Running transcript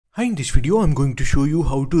Hi, in this video I'm going to show you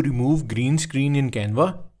how to remove green screen in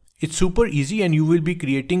Canva. It's super easy and you will be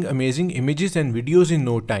creating amazing images and videos in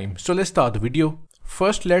no time. So let's start the video.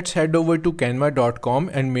 First, let's head over to canva.com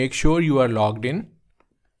and make sure you are logged in.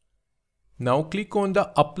 Now click on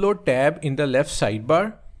the upload tab in the left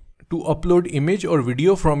sidebar to upload image or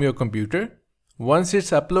video from your computer. Once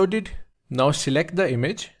it's uploaded, now select the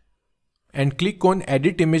image and click on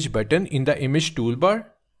edit image button in the image toolbar.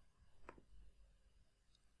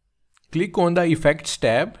 Click on the Effects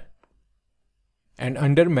tab and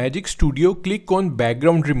under Magic Studio click on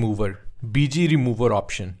Background Remover, BG Remover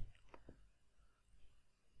option.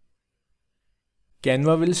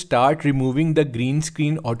 Canva will start removing the green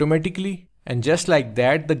screen automatically, and just like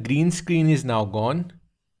that the green screen is now gone.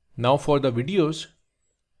 Now for the videos,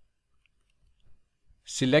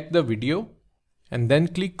 select the video and then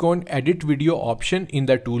click on Edit Video option in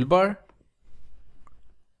the toolbar.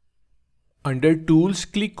 Under Tools,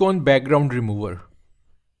 click on Background Remover.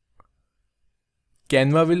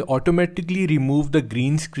 Canva will automatically remove the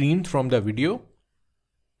green screen from the video.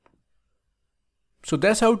 So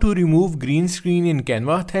that's how to remove green screen in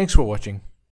Canva. Thanks for watching.